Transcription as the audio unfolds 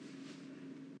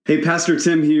Hey, Pastor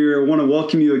Tim here. I want to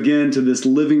welcome you again to this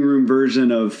living room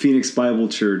version of Phoenix Bible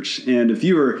Church. And if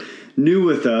you are new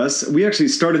with us, we actually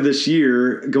started this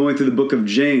year going through the book of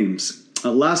James.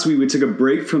 Last week, we took a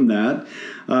break from that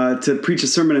to preach a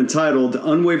sermon entitled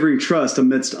Unwavering Trust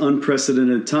Amidst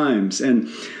Unprecedented Times. And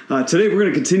today, we're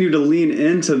going to continue to lean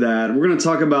into that. We're going to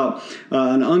talk about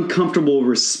an uncomfortable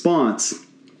response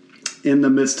in the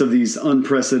midst of these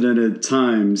unprecedented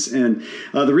times. And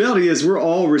the reality is we're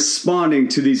all responding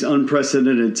to these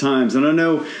unprecedented times. And I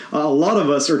know a lot of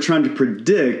us are trying to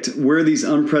predict where these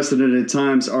unprecedented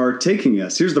times are taking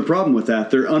us. Here's the problem with that.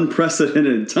 They're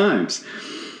unprecedented times.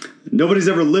 Nobody's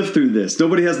ever lived through this.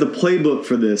 Nobody has the playbook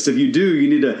for this. If you do, you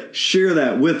need to share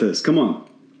that with us. Come on.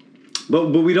 But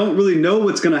we don't really know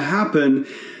what's going to happen.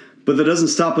 But that doesn't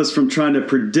stop us from trying to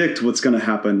predict what's going to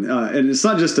happen. And it's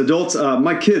not just adults.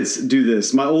 My kids do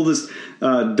this. My oldest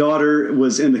daughter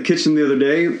was in the kitchen the other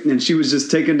day, and she was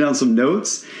just taking down some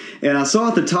notes. And I saw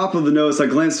at the top of the notes, I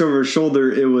glanced over her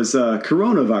shoulder, it was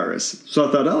coronavirus. So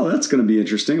I thought, oh, that's going to be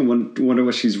interesting. I wonder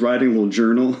what she's writing, a little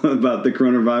journal about the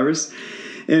coronavirus.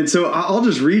 And so I'll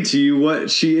just read to you what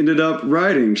she ended up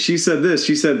writing. She said this.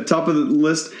 She said, top of the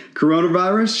list,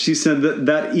 coronavirus. She said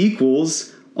that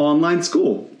equals online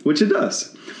school, which it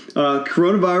does.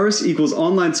 Coronavirus equals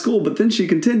online school, but then she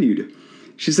continued.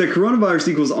 She said coronavirus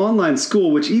equals online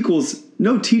school, which equals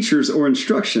no teachers or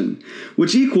instruction,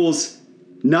 which equals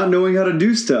not knowing how to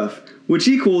do stuff, which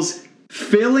equals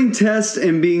failing tests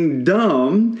and being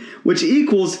dumb, which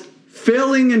equals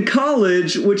failing in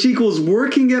college, which equals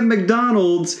working at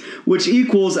McDonald's, which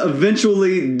equals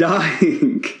eventually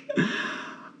dying.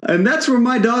 And that's where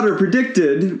my daughter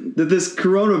predicted that this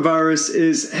coronavirus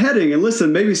is heading. And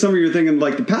listen, maybe some of you are thinking,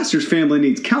 like, the pastor's family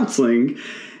needs counseling.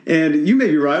 And you may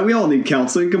be right. We all need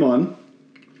counseling. Come on.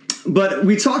 But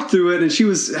we talked through it, and she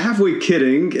was halfway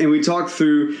kidding. And we talked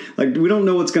through, like, we don't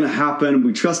know what's going to happen.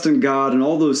 We trust in God and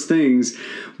all those things.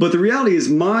 But the reality is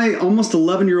my almost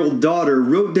 11-year-old daughter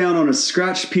wrote down on a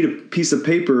scratched piece of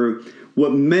paper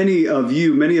what many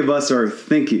of us are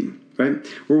thinking. Right?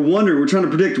 We're wondering, we're trying to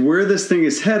predict where this thing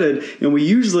is headed, and we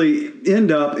usually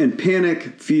end up in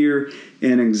panic, fear,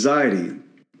 and anxiety.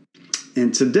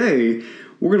 And today,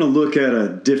 we're going to look at a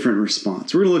different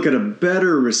response. We're going to look at a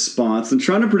better response than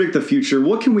trying to predict the future.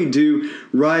 What can we do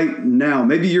right now?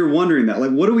 Maybe you're wondering that.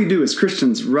 Like, what do we do as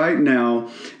Christians right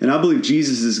now? And I believe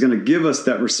Jesus is going to give us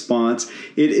that response.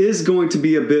 It is going to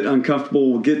be a bit uncomfortable.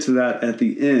 We'll get to that at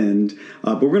the end.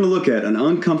 But we're going to look at an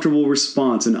uncomfortable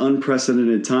response in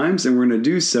unprecedented times, and we're going to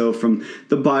do so from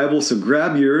the Bible. So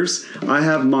grab yours. I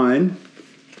have mine.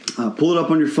 Pull it up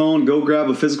on your phone, go grab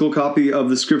a physical copy of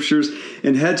the scriptures,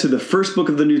 and head to the first book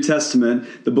of the New Testament,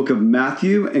 the book of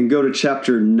Matthew, and go to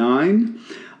chapter 9.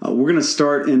 We're going to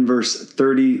start in verse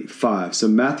 35. So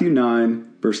Matthew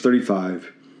 9, verse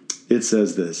 35, it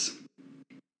says this.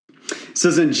 It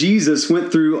says, and Jesus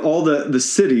went through all the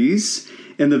cities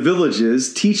and the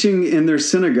villages, teaching in their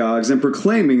synagogues and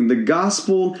proclaiming the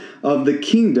gospel of the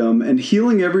kingdom and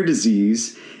healing every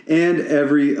disease and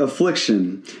every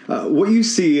affliction. What you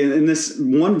see in this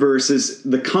one verse is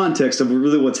the context of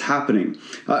really what's happening.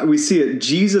 We see it.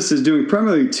 Jesus is doing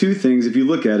primarily two things if you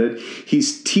look at it.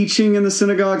 He's teaching in the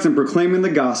synagogues and proclaiming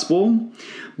the gospel,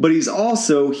 but he's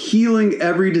also healing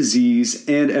every disease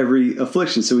and every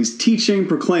affliction. So he's teaching,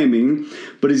 proclaiming,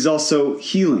 but he's also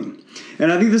healing.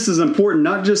 And I think this is important,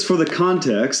 not just for the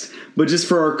context, but just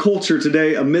for our culture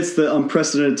today amidst the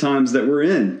unprecedented times that we're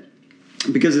in.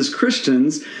 Because as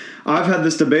Christians, I've had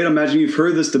this debate. I imagine you've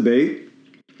heard this debate.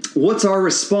 What's our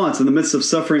response in the midst of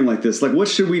suffering like this? Like, what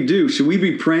should we do? Should we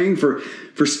be praying for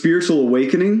spiritual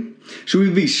awakening? Should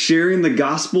we be sharing the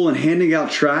gospel and handing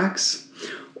out tracts?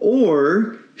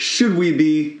 Or should we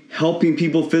be helping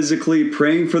people physically,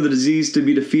 praying for the disease to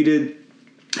be defeated,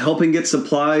 helping get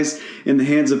supplies in the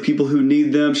hands of people who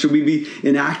need them? Should we be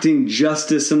enacting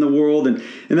justice in the world? And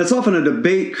that's often a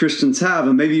debate Christians have,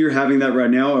 and maybe you're having that right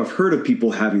now. I've heard of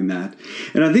people having that.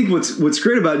 And I think what's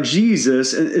great about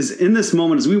Jesus is in this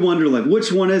moment, as we wonder, like,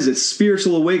 which one is it,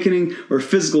 spiritual awakening or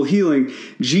physical healing?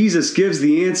 Jesus gives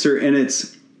the answer, and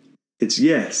it's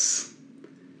yes.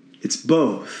 It's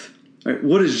both. Right?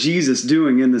 What is Jesus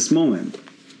doing in this moment?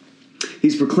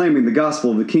 He's proclaiming the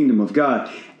gospel of the kingdom of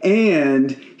God.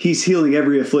 And he's healing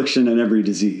every affliction and every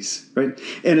disease, right?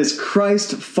 And as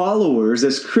Christ followers,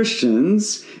 as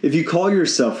Christians, if you call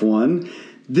yourself one,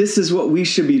 this is what we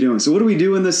should be doing. So what do we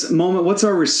do in this moment? What's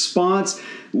our response?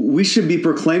 We should be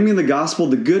proclaiming the gospel,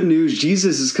 the good news.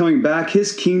 Jesus is coming back.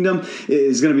 His kingdom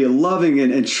is going to be a loving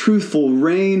and truthful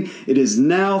reign. It is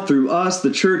now through us,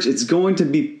 the church. It's going to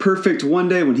be perfect one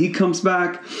day when he comes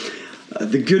back.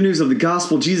 The good news of the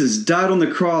gospel, Jesus died on the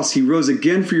cross. He rose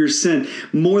again for your sin.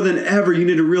 More than ever, you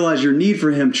need to realize your need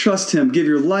for him, trust him, give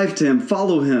your life to him,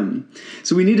 follow him.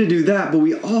 So we need to do that, but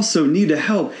we also need to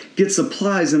help get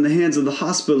supplies in the hands of the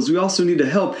hospitals. We also need to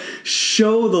help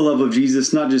show the love of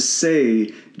Jesus, not just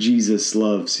say Jesus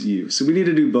loves you. So we need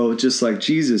to do both, just like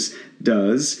Jesus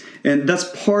does. And that's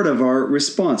part of our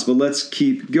response. But let's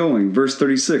keep going. Verse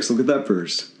 36, look at that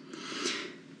verse.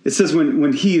 It says,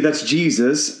 when he, that's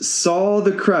Jesus, saw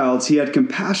the crowds, he had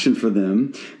compassion for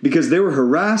them because they were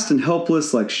harassed and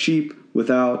helpless like sheep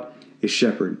without a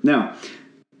shepherd. Now,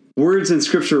 words in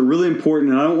Scripture are really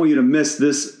important, and I don't want you to miss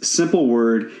this simple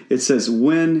word. It says,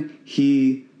 when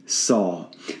he saw.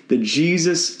 That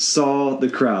Jesus saw the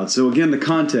crowd. So again, the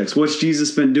context. What's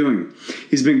Jesus been doing?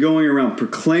 He's been going around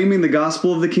proclaiming the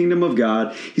gospel of the kingdom of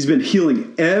God. He's been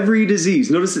healing every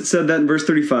disease. Notice it said that in verse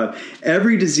 35.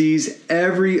 Every disease,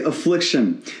 every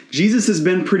affliction. Jesus has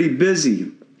been pretty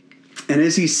busy. And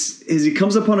as he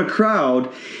comes upon a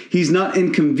crowd, he's not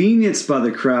inconvenienced by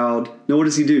the crowd. No, what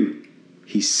does he do?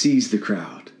 He sees the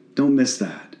crowd. Don't miss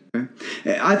that.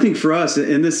 I think for us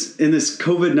in this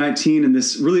COVID-19 and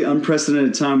this really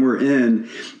unprecedented time we're in,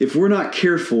 if we're not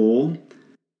careful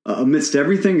amidst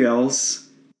everything else,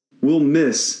 we'll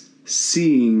miss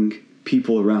seeing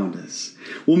people around us.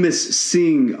 We'll miss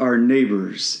seeing our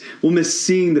neighbors. We'll miss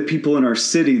seeing the people in our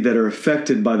city that are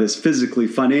affected by this physically,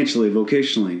 financially,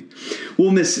 vocationally.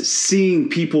 We'll miss seeing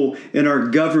people in our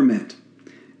government,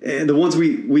 the ones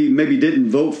we maybe didn't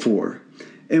vote for.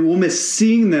 And we'll miss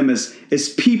seeing them as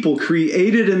people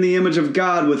created in the image of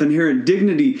God with inherent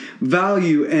dignity,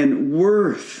 value, and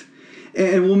worth.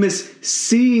 And we'll miss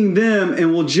seeing them,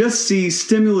 and we'll just see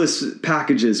stimulus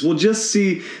packages. We'll just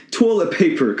see toilet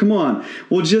paper. Come on.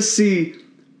 We'll just see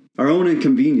our own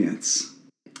inconvenience.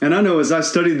 And I know as I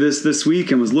studied this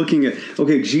week and was looking at,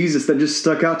 okay, Jesus, that just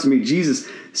stuck out to me. Jesus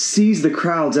sees the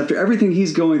crowds. After everything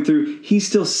he's going through, he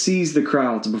still sees the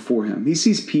crowds before him. He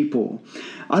sees people.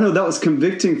 I know that was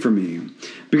convicting for me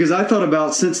because I thought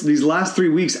about since these last 3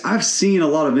 weeks, I've seen a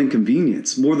lot of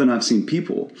inconvenience more than I've seen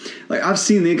people. Like I've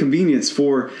seen the inconvenience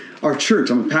for our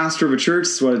church. I'm a pastor of a church.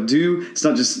 It's what I do. It's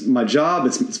not just my job.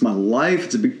 It's my life.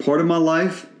 It's a big part of my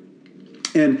life.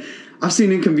 And I've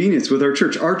seen inconvenience with our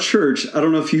church. Our church, I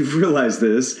don't know if you've realized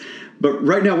this, but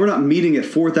right now we're not meeting at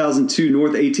 4002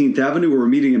 North 18th Avenue. We're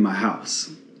meeting in my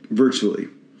house virtually.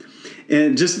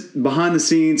 And just behind the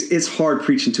scenes, it's hard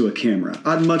preaching to a camera.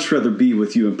 I'd much rather be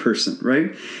with you in person,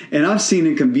 right? And I've seen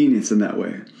inconvenience in that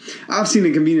way. I've seen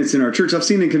inconvenience in our church. I've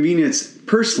seen inconvenience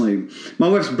personally. My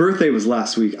wife's birthday was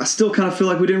last week. I still kind of feel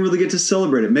like we didn't really get to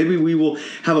celebrate it. Maybe we will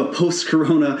have a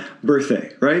post-corona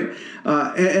birthday, right?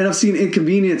 And I've seen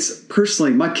inconvenience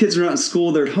personally. My kids are not in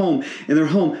school. They're at home, and they're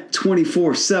home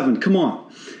 24/7. Come on.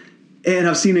 And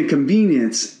I've seen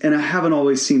inconvenience, and I haven't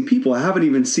always seen people. I haven't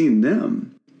even seen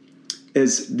them.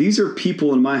 As these are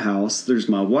people in my house, there's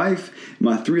my wife,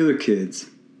 my 3 other kids,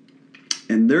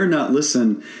 and they're not,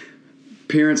 listen,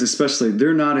 parents especially,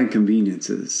 they're not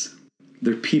inconveniences.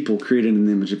 They're people created in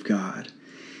the image of God.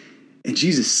 And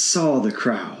Jesus saw the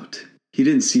crowd. He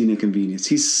didn't see an inconvenience.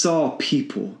 He saw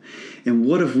people. And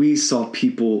what if we saw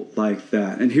people like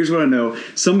that? And here's what I know.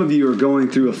 Some of you are going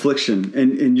through affliction,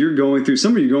 and you're going through,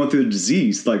 some of you are going through a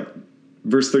disease, like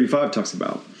verse 35 talks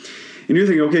about. And you're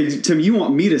thinking, okay, Tim, you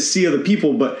want me to see other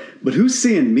people, but who's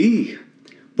seeing me?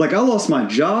 Like I lost my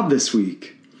job this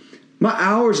week. My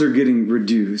hours are getting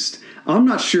reduced. I'm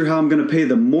not sure how I'm going to pay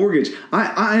the mortgage.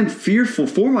 I am fearful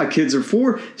for my kids or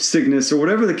for sickness or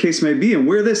whatever the case may be and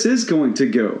where this is going to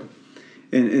go.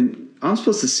 And I'm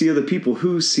supposed to see other people.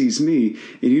 Who sees me?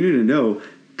 And you need to know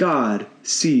God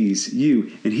sees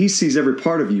you, and he sees every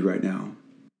part of you right now.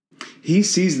 He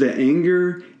sees the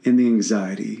anger and the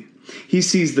anxiety. He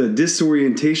sees the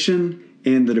disorientation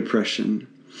and the depression.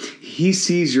 He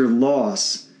sees your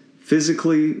loss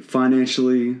physically,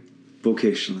 financially,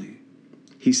 vocationally.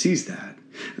 He sees that.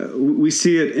 We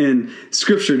see it in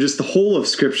Scripture, just the whole of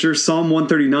Scripture. Psalm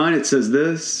 139, it says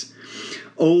this,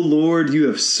 "O Lord, you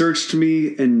have searched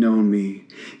me and known me.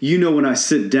 You know when I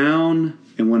sit down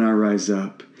and when I rise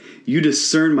up. You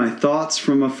discern my thoughts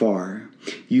from afar.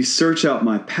 You search out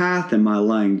my path and my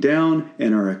lying down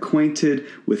and are acquainted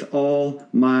with all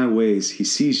my ways." He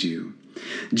sees you.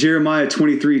 Jeremiah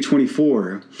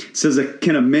 23:24 says,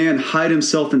 "Can a man hide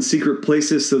himself in secret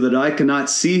places so that I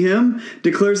cannot see him,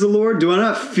 declares the Lord? Do I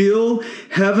not feel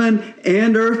heaven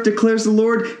and earth, declares the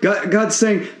Lord?" God's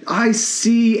saying, I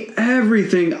see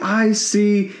everything. I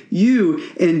see you.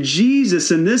 And Jesus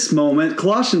in this moment,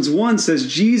 Colossians 1 says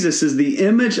Jesus is the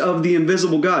image of the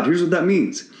invisible God. Here's what that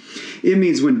means. It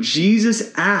means when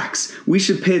Jesus acts, we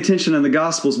should pay attention in the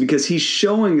Gospels because he's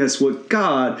showing us what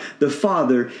God the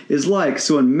Father is like.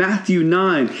 So in Matthew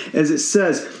 9, as it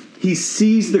says, he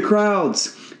sees the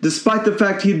crowds. Despite the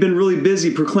fact he'd been really busy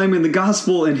proclaiming the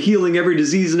gospel and healing every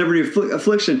disease and every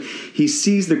affliction, he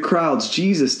sees the crowds,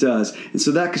 Jesus does. And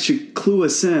so that should clue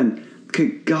us in. Okay,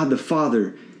 God the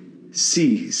Father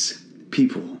sees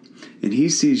people, and he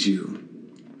sees you.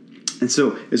 And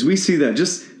so as we see that,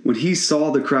 just when he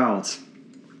saw the crowds,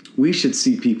 we should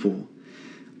see people,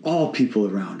 all people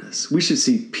around us. We should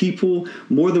see people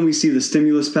more than we see the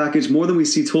stimulus package, more than we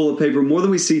see toilet paper, more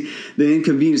than we see the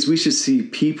inconvenience. We should see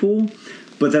people.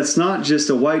 But that's not just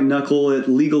a white knuckle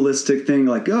legalistic thing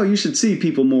like, oh, you should see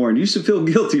people more and you should feel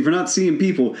guilty for not seeing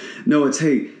people. No, it's,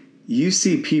 hey, you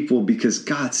see people because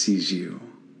God sees you.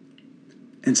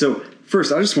 And so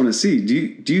first, I just want to see,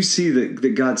 do you see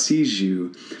that God sees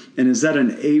you? And is that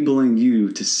enabling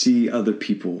you to see other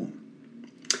people?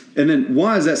 And then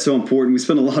why is that so important? We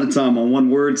spend a lot of time on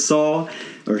one word, saw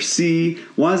or see.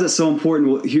 Why is that so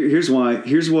important? Well, here's why.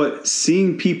 Here's what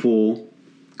seeing people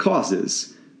causes.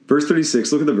 Verse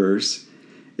 36, look at the verse.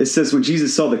 It says, when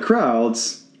Jesus saw the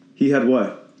crowds, he had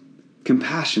what?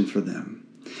 Compassion for them.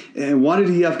 And why did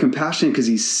he have compassion? Because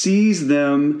he sees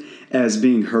them as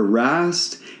being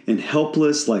harassed and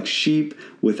helpless like sheep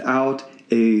without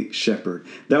a shepherd.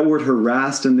 That word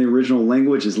harassed in the original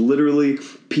language is literally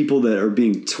people that are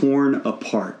being torn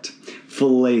apart,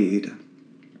 filleted.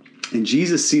 And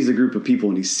Jesus sees a group of people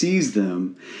and he sees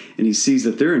them and he sees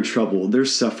that they're in trouble, they're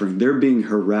suffering, they're being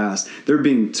harassed, they're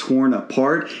being torn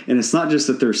apart. And it's not just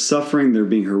that they're suffering, they're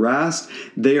being harassed,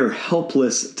 they are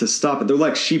helpless to stop it. They're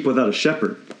like sheep without a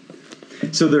shepherd.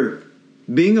 So they're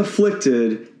being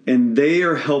afflicted and they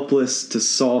are helpless to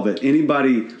solve it.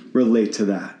 Anybody relate to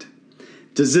that?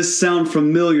 Does this sound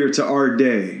familiar to our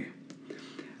day?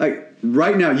 Like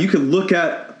right now, you could look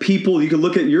at people, you could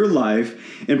look at your life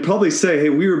and probably say, hey,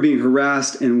 we were being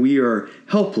harassed and we are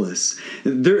helpless.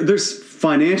 There's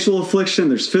financial affliction,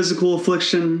 there's physical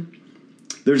affliction,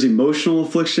 there's emotional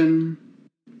affliction,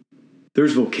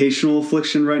 there's vocational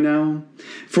affliction right now.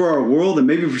 For our world, and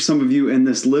maybe for some of you in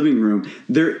this living room,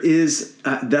 there is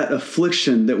that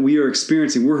affliction that we are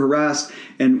experiencing. We're harassed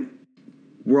and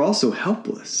we're also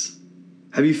helpless.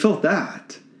 Have you felt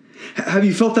that? Have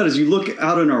you felt that as you look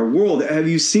out in our world? Have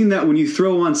you seen that when you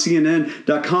throw on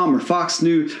CNN.com or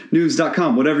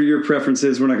FoxNews.com, whatever your preference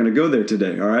is? We're not going to go there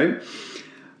today, all right?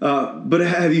 But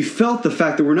have you felt the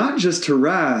fact that we're not just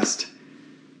harassed,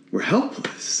 we're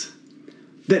helpless?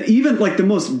 That even like the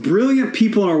most brilliant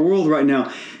people in our world right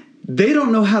now, they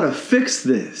don't know how to fix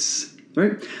this,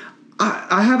 right?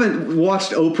 I haven't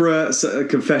watched Oprah,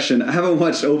 confession, I haven't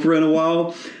watched Oprah in a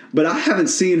while. But I haven't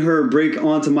seen her break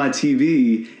onto my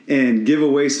TV and give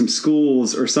away some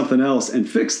schools or something else and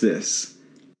fix this.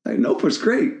 Like, Oprah's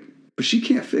great, but she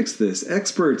can't fix this.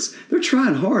 Experts, they're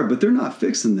trying hard, but they're not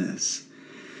fixing this.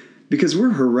 Because we're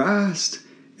harassed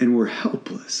and we're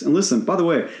helpless. And listen, by the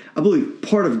way, I believe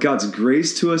part of God's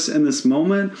grace to us in this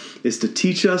moment is to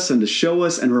teach us and to show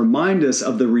us and remind us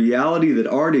of the reality that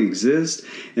already exists.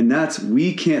 And that's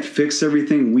we can't fix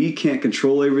everything. We can't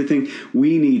control everything.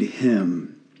 We need Him.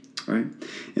 Right?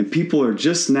 And people are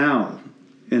just now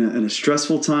in a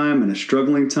stressful time, in a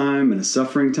struggling time, in a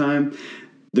suffering time.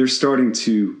 They're starting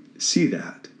to see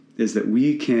that, is that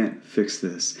we can't fix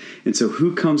this. And so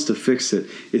who comes to fix it?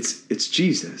 It's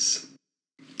Jesus.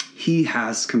 He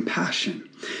has compassion.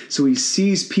 So he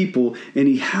sees people and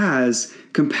he has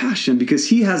compassion because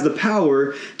he has the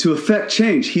power to affect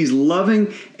change. He's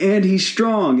loving and he's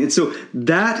strong. And so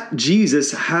that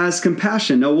Jesus has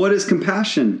compassion. Now, what is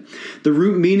compassion? The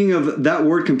root meaning of that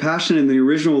word compassion in the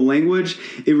original language,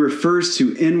 it refers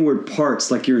to inward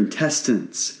parts like your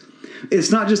intestines.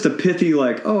 It's not just a pithy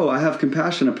like, oh, I have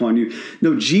compassion upon you.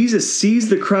 No, Jesus sees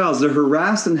the crowds. They're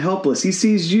harassed and helpless. He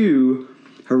sees you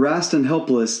harassed and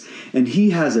helpless, and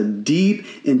he has a deep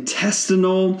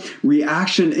intestinal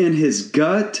reaction in his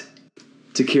gut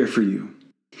to care for you.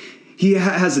 He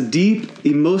has a deep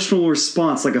emotional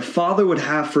response like a father would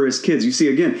have for his kids. You see,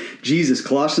 again, Jesus,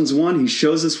 Colossians 1, he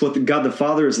shows us what God the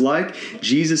Father is like.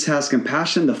 Jesus has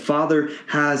compassion. The Father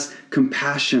has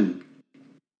compassion.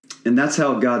 And that's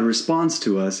how God responds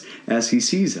to us as he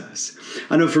sees us.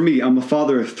 I know for me, I'm a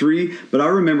father of 3, but I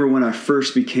remember when I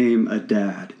first became a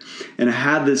dad. And I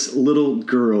had this little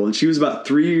girl, and she was about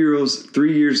 3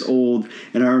 years old.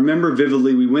 And I remember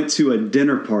vividly, we went to a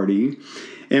dinner party,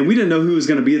 and we didn't know who was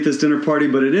going to be at this dinner party,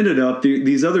 but it ended up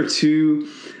these other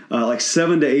two like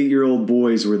 7 to 8 year old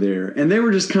boys were there. And they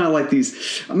were just kind of like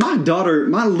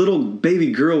my little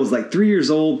baby girl was like 3 years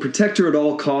old, protect her at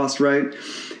all costs, right?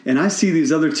 And I see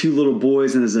these other two little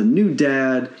boys, and as a new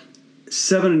dad,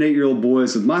 7 and 8-year-old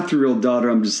boys with my 3-year-old daughter,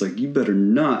 I'm just like, you better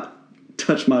not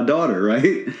touch my daughter,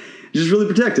 right? Just really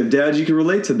protective. Dads, you can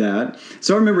relate to that.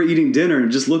 So I remember eating dinner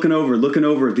and just looking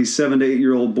over at these 7 to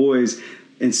 8-year-old boys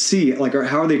and see, like,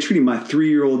 how are they treating my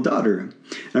 3-year-old daughter?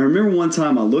 And I remember one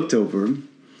time I looked over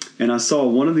and I saw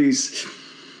one of these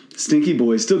stinky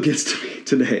boys, still gets to me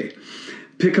today,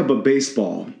 pick up a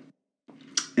baseball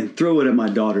and throw it at my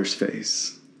daughter's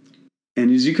face. And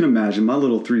as you can imagine, my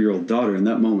little 3-year-old daughter, in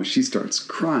that moment, she starts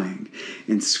crying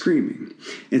and screaming.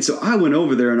 And so I went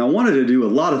over there and I wanted to do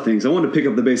a lot of things. I wanted to pick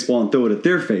up the baseball and throw it at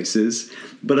their faces,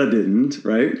 but I didn't,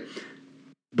 right?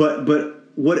 But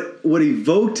what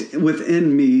evoked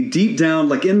within me, deep down,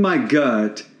 like in my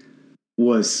gut,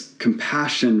 was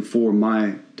compassion for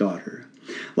my daughter.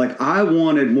 Like I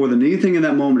wanted more than anything in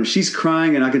that moment, if she's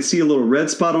crying and I could see a little red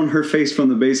spot on her face from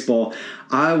the baseball,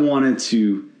 I wanted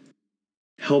to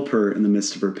help her in the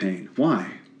midst of her pain.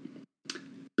 Why?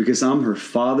 Because I'm her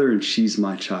father and she's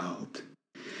my child.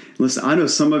 Listen, I know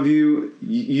some of you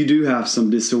do have some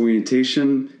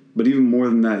disorientation, but even more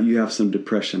than that, you have some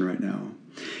depression right now.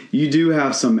 You do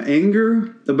have some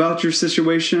anger about your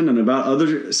situation and about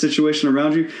other situation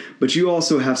around you, but you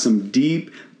also have some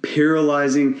deep,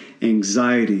 paralyzing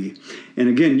anxiety. And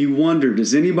again, you wonder,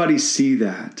 does anybody see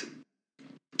that?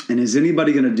 And is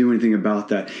anybody going to do anything about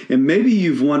that? And maybe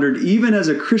you've wondered, even as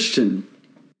a Christian,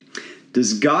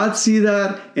 does God see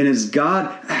that? And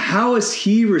how is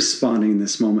he responding in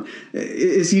this moment?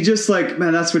 Is he just like,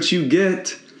 man, that's what you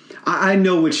get? I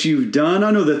know what you've done.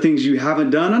 I know the things you haven't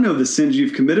done. I know the sins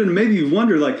you've committed. And maybe you've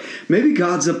wondered, like, maybe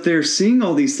God's up there seeing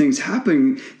all these things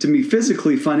happening to me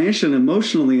physically, financially,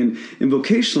 emotionally, and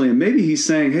vocationally. And maybe he's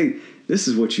saying, hey, this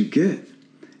is what you get.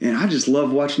 And I just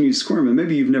love watching you squirm. And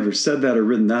maybe you've never said that or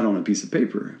written that on a piece of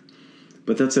paper,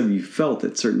 but that's how you felt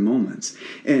at certain moments.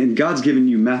 And God's given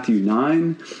you Matthew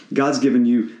 9. God's given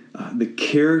you the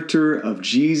character of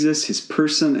Jesus, his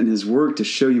person and his work to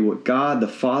show you what God the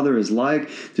Father is like,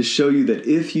 to show you that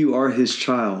if you are his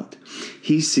child,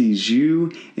 he sees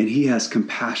you and he has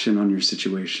compassion on your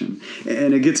situation.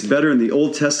 And it gets better in the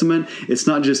Old Testament. It's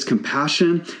not just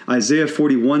compassion. Isaiah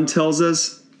 41 tells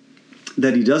us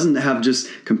that he doesn't have just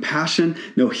compassion.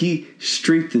 No, he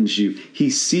strengthens you. He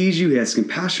sees you, he has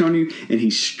compassion on you, and he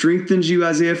strengthens you,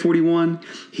 Isaiah 41.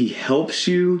 He helps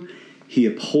you. He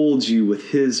upholds you with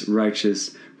his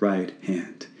righteous right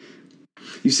hand.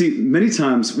 You see, many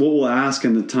times what we'll ask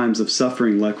in the times of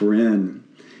suffering like we're in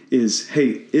is,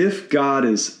 hey, if God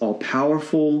is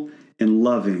all-powerful and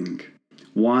loving,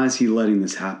 why is he letting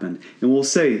this happen? And we'll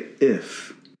say,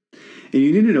 if. And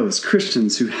you need to know, as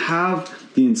Christians who have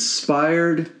the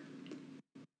inspired,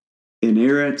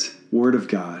 inerrant Word of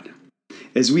God,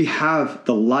 as we have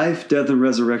the life, death, and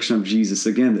resurrection of Jesus,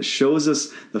 again, that shows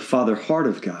us the Father heart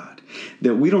of God,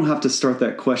 that we don't have to start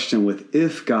that question with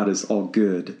if God is all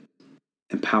good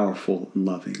and powerful and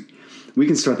loving. We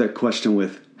can start that question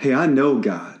with, hey, I know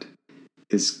God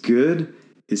is good,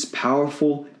 is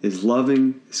powerful, is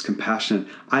loving, is compassionate.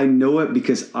 I know it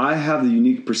because I have the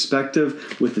unique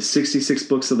perspective with the 66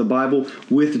 books of the Bible,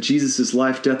 with Jesus'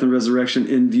 life, death, and resurrection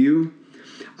in view.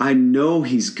 I know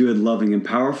he's good, loving, and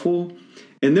powerful.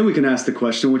 And then we can ask the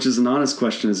question, which is an honest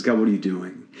question, is, God, what are you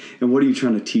doing? And what are you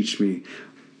trying to teach me?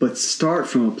 But start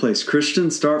from a place, Christian,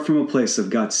 start from a place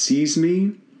of God sees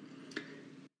me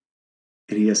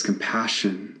and he has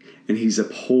compassion and he's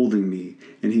upholding me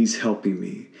and he's helping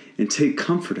me, and take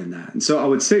comfort in that. And so I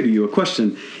would say to you a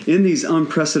question, in these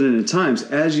unprecedented times,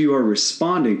 as you are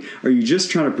responding, are you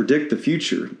just trying to predict the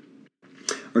future?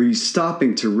 Are you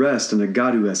stopping to rest in a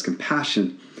God who has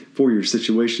compassion for your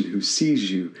situation, who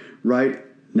sees you right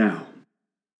now?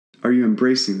 Are you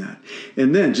embracing that?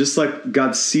 And then, just like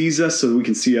God sees us so that we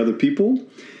can see other people,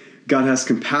 God has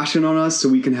compassion on us so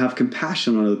we can have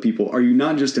compassion on other people. Are you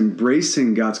not just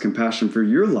embracing God's compassion for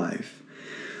your life,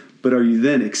 but are you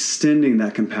then extending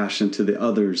that compassion to the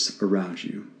others around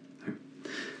you?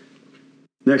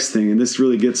 Next thing, and this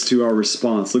really gets to our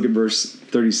response. Look at verse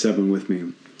 37 with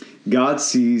me. God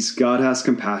sees, God has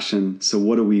compassion, so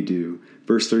what do?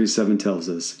 Verse 37 tells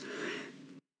us,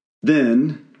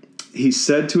 then he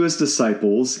said to his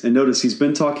disciples, and notice he's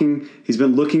been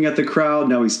looking at the crowd,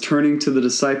 now he's turning to the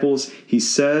disciples. He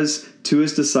says to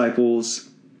his disciples,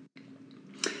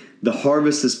 the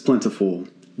harvest is plentiful,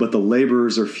 but the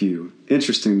laborers are few.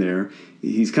 Interesting there.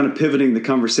 He's kind of pivoting the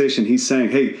conversation. He's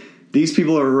saying, hey, these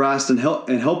people are harassed and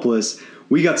helpless.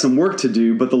 We got some work to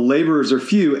do, but the laborers are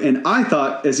few. And I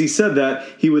thought, as he said that,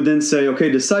 he would then say,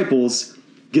 okay, disciples,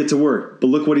 get to work. But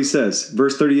look what he says.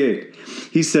 Verse 38.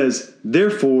 He says,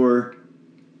 therefore,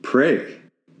 pray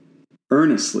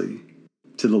earnestly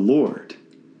to the Lord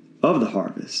of the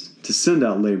harvest to send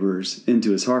out laborers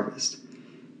into his harvest.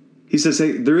 He says,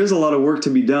 hey, there is a lot of work to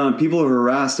be done. People are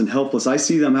harassed and helpless. I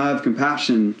see them, I have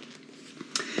compassion.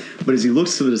 But as he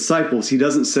looks to the disciples, he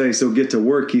doesn't say, so get to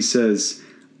work. He says,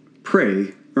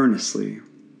 pray earnestly.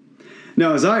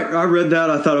 Now, as I read that,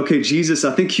 I thought, okay, Jesus,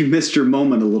 I think you missed your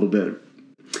moment a little bit.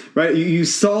 Right? You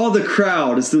saw the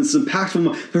crowd. It's this impactful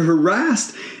moment. They're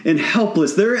harassed and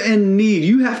helpless. They're in need.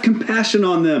 You have compassion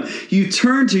on them. You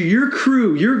turn to your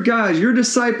crew, your guys, your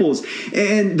disciples,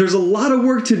 and there's a lot of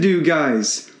work to do,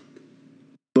 guys.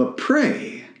 But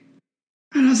pray.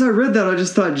 And as I read that, I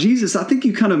just thought, Jesus, I think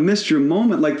you kind of missed your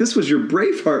moment. Like this was your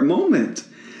Braveheart moment.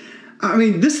 I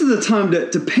mean, this is the time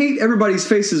to paint everybody's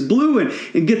faces blue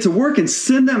and get to work and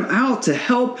send them out to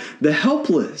help the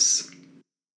helpless.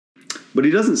 But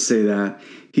he doesn't say that.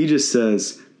 He just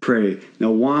says, pray.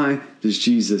 Now, why does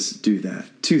Jesus do that?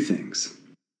 Two things: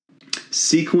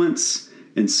 sequence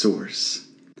and source.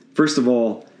 First of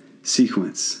all,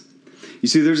 sequence. You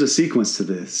see, there's a sequence to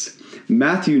this.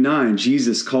 Matthew 9,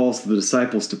 Jesus calls the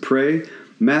disciples to pray.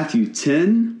 Matthew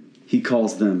 10, he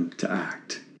calls them to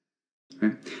act.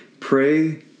 Right?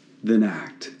 Pray, then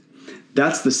act.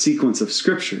 That's the sequence of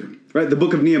Scripture. Right? The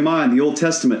book of Nehemiah in the Old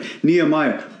Testament,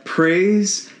 Nehemiah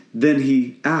prays, then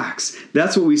he acts.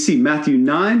 That's what we see. Matthew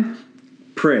 9,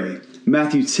 pray.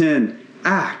 Matthew 10,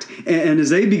 act. And as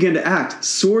they begin to act,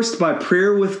 sourced by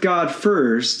prayer with God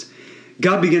first,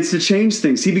 God begins to change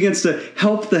things. He begins to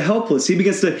help the helpless. He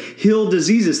begins to heal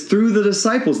diseases through the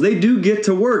disciples. They do get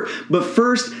to work, but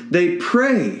first they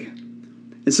pray.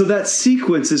 And so that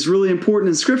sequence is really important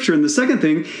in Scripture. And the second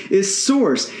thing is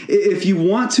source. If you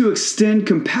want to extend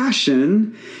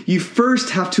compassion, you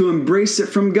first have to embrace it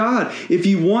from God. If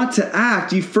you want to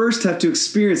act, you first have to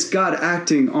experience God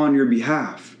acting on your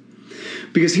behalf.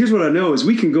 Because here's what I know is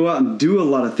we can go out and do a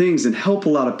lot of things and help a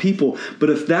lot of people, but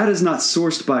if that is not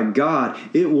sourced by God,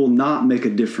 it will not make a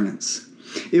difference.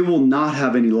 It will not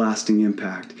have any lasting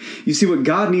impact. You see, what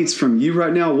God needs from you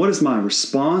right now, what is my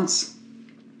response?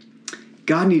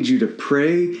 God needs you to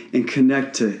pray and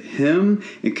connect to Him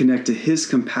and connect to His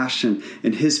compassion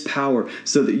and His power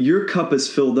so that your cup is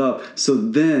filled up so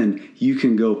then you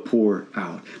can go pour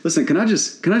out. Listen, can I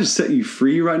just set you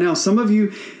free right now? Some of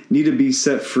you need to be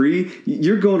set free.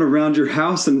 You're going around your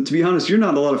house, and to be honest, you're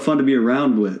not a lot of fun to be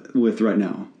around with right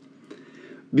now.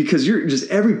 Because you're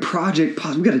just every project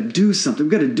possible. We've got to do something.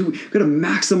 We've got to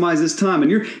maximize this time.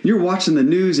 And you're watching the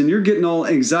news and you're getting all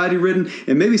anxiety ridden.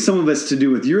 And maybe some of it's to do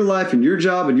with your life and your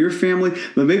job and your family,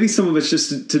 but maybe some of it's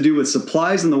just to do with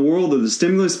supplies in the world or the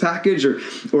stimulus package or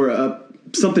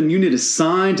something you need to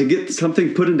sign to get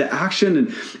something put into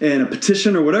action and a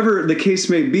petition or whatever the case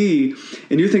may be.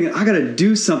 And you're thinking, I got to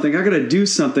do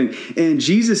something. And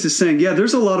Jesus is saying, yeah,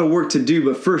 there's a lot of work to do,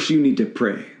 but first you need to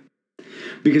pray.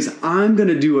 Because I'm going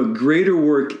to do a greater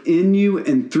work in you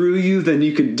and through you than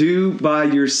you could do by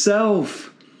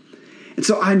yourself. And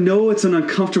so I know it's an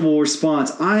uncomfortable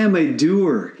response. I am a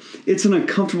doer. It's an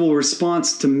uncomfortable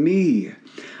response to me.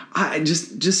 I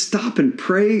just stop and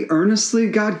pray earnestly.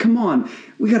 God, come on.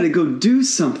 We got to go do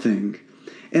something.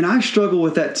 And I struggle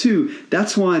with that too.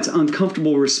 That's why it's an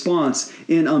uncomfortable response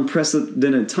in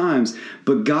unprecedented times.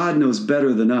 But God knows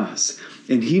better than us.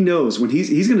 And He knows when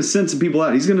He's going to send some people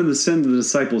out. He's going to send the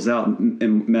disciples out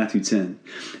in Matthew 10.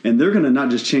 And they're going to not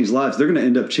just change lives. They're going to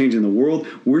end up changing the world.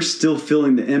 We're still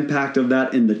feeling the impact of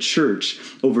that in the church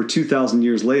over 2,000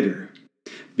 years later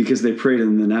because they prayed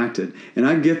and then acted. And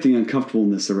I get the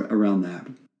uncomfortableness around that.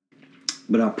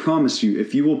 But I promise you,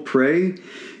 if you will pray,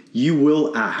 you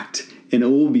will act. And it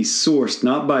will be sourced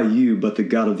not by you, but the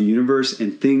God of the universe.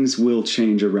 And things will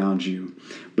change around you.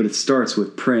 But it starts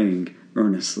with praying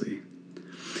earnestly.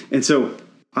 And so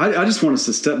I just want us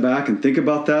to step back and think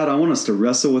about that. I want us to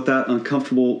wrestle with that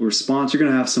uncomfortable response. You're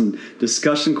going to have some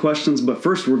discussion questions, but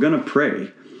first we're going to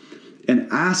pray and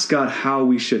ask God how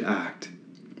we should act.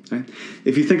 Okay?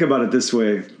 If you think about it this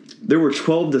way, there were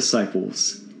 12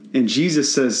 disciples, and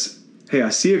Jesus says, hey, I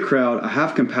see a crowd. I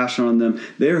have compassion on them.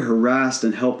 They're harassed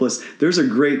and helpless. There's a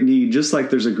great need, just like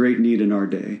there's a great need in our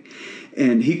day.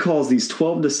 And He calls these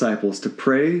 12 disciples to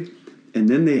pray, and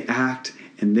then they act,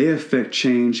 and they affect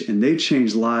change, and they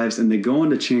change lives, and they go on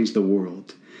to change the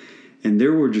world. And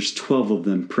there were just 12 of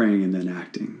them praying and then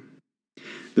acting.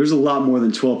 There's a lot more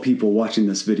than 12 people watching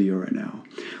this video right now.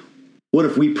 What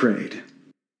if we prayed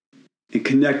and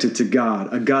connected to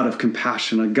God, a God of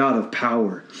compassion, a God of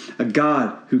power, a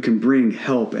God who can bring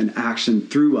help and action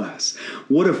through us?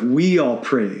 What if we all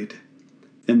prayed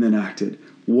and then acted?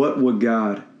 What would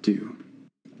God do?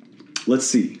 Let's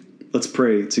see. Let's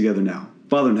pray together now.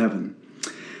 Father in heaven,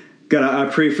 God,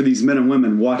 I pray for these men and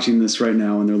women watching this right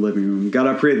now in their living room. God,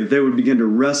 I pray that they would begin to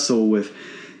wrestle with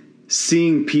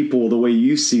seeing people the way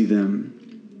you see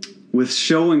them, with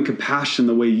showing compassion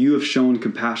the way you have shown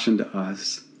compassion to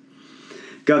us.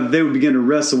 God, they would begin to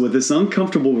wrestle with this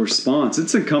uncomfortable response.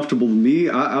 It's uncomfortable to me.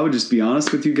 I would just be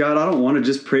honest with you, God. I don't want to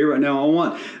just pray right now. I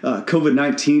want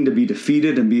COVID-19 to be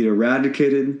defeated and be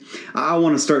eradicated. I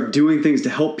want to start doing things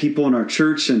to help people in our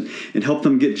church and help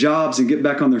them get jobs and get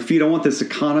back on their feet. I want this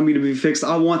economy to be fixed.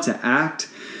 I want to act.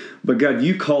 But God,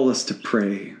 you call us to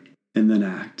pray and then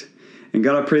act. And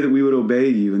God, I pray that we would obey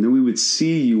you and that we would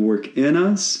see you work in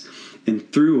us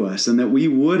and through us, and that we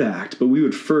would act, but we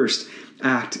would first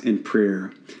act in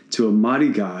prayer to a mighty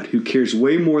God who cares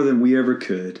way more than we ever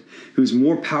could, who's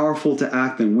more powerful to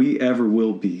act than we ever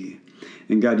will be.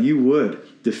 And God, you would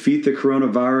defeat the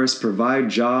coronavirus, provide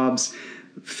jobs,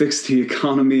 fix the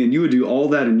economy, and you would do all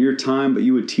that in your time, but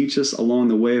you would teach us along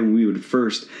the way, and we would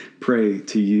first pray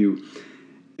to you,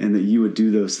 and that you would do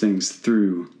those things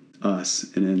through us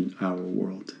and in our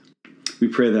world. We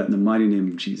pray that in the mighty name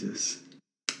of Jesus.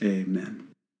 Amen.